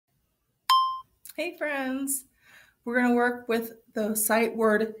Hey friends, we're going to work with the sight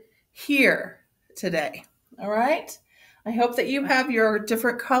word here today. All right. I hope that you have your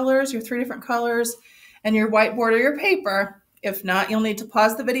different colors, your 3 different colors, and your whiteboard or your paper. If not, you'll need to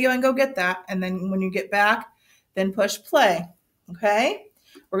pause the video and go get that. And then when you get back, then push play. Okay.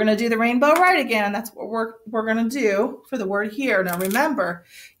 We're going to do the rainbow write again. That's what we're going to do for the word here. Now remember,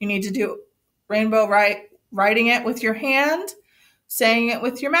 you need to do rainbow write, writing it with your hand, saying it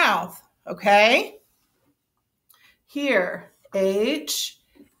with your mouth. Okay. Here, H-E-R-E.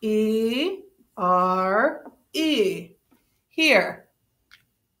 Here.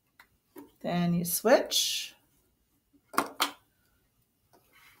 Then you switch.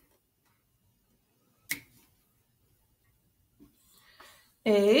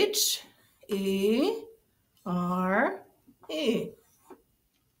 H-E-R-E.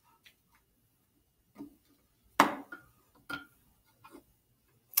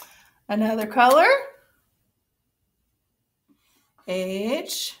 Another color.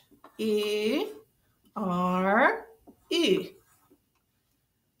 H-E-R-E.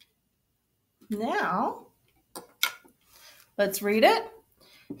 Now, let's read it.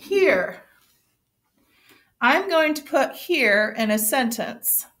 Here. I'm going to put here in a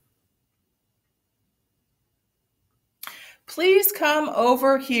sentence. Please come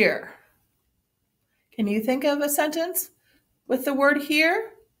over here. Can you think of a sentence with the word here?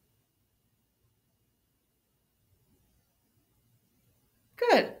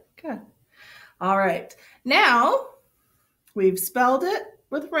 Good, good. All right. Now, we've spelled it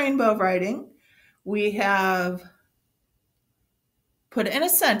with rainbow writing. We have put it in a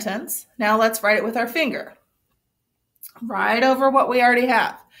sentence. Now let's write it with our finger. Right over what we already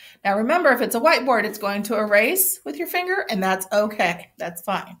have. Now remember, if it's a whiteboard, it's going to erase with your finger, and that's okay. That's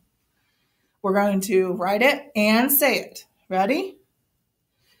fine. We're going to write it and say it. Ready?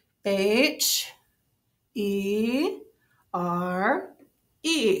 H-E-R-E.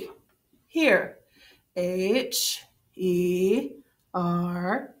 Here. H-E-R-E.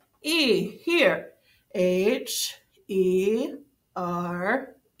 Here. H-E-R-E.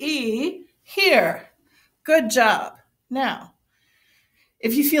 Here. Good job. Now,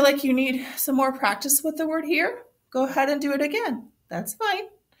 if you feel like you need some more practice with the word here, go ahead and do it again. That's fine.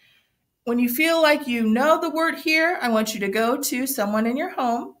 When you feel like you know the word here, I want you to go to someone in your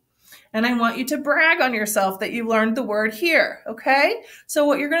home and I want you to brag on yourself that you learned the word here, okay? So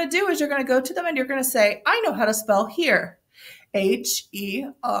what you're going to do is you're going to go to them and you're going to say, I know how to spell here, H-E-R-E,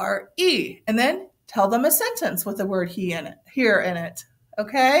 and then tell them a sentence with the word here in it,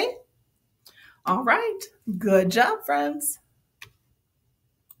 okay? All right, good job, friends.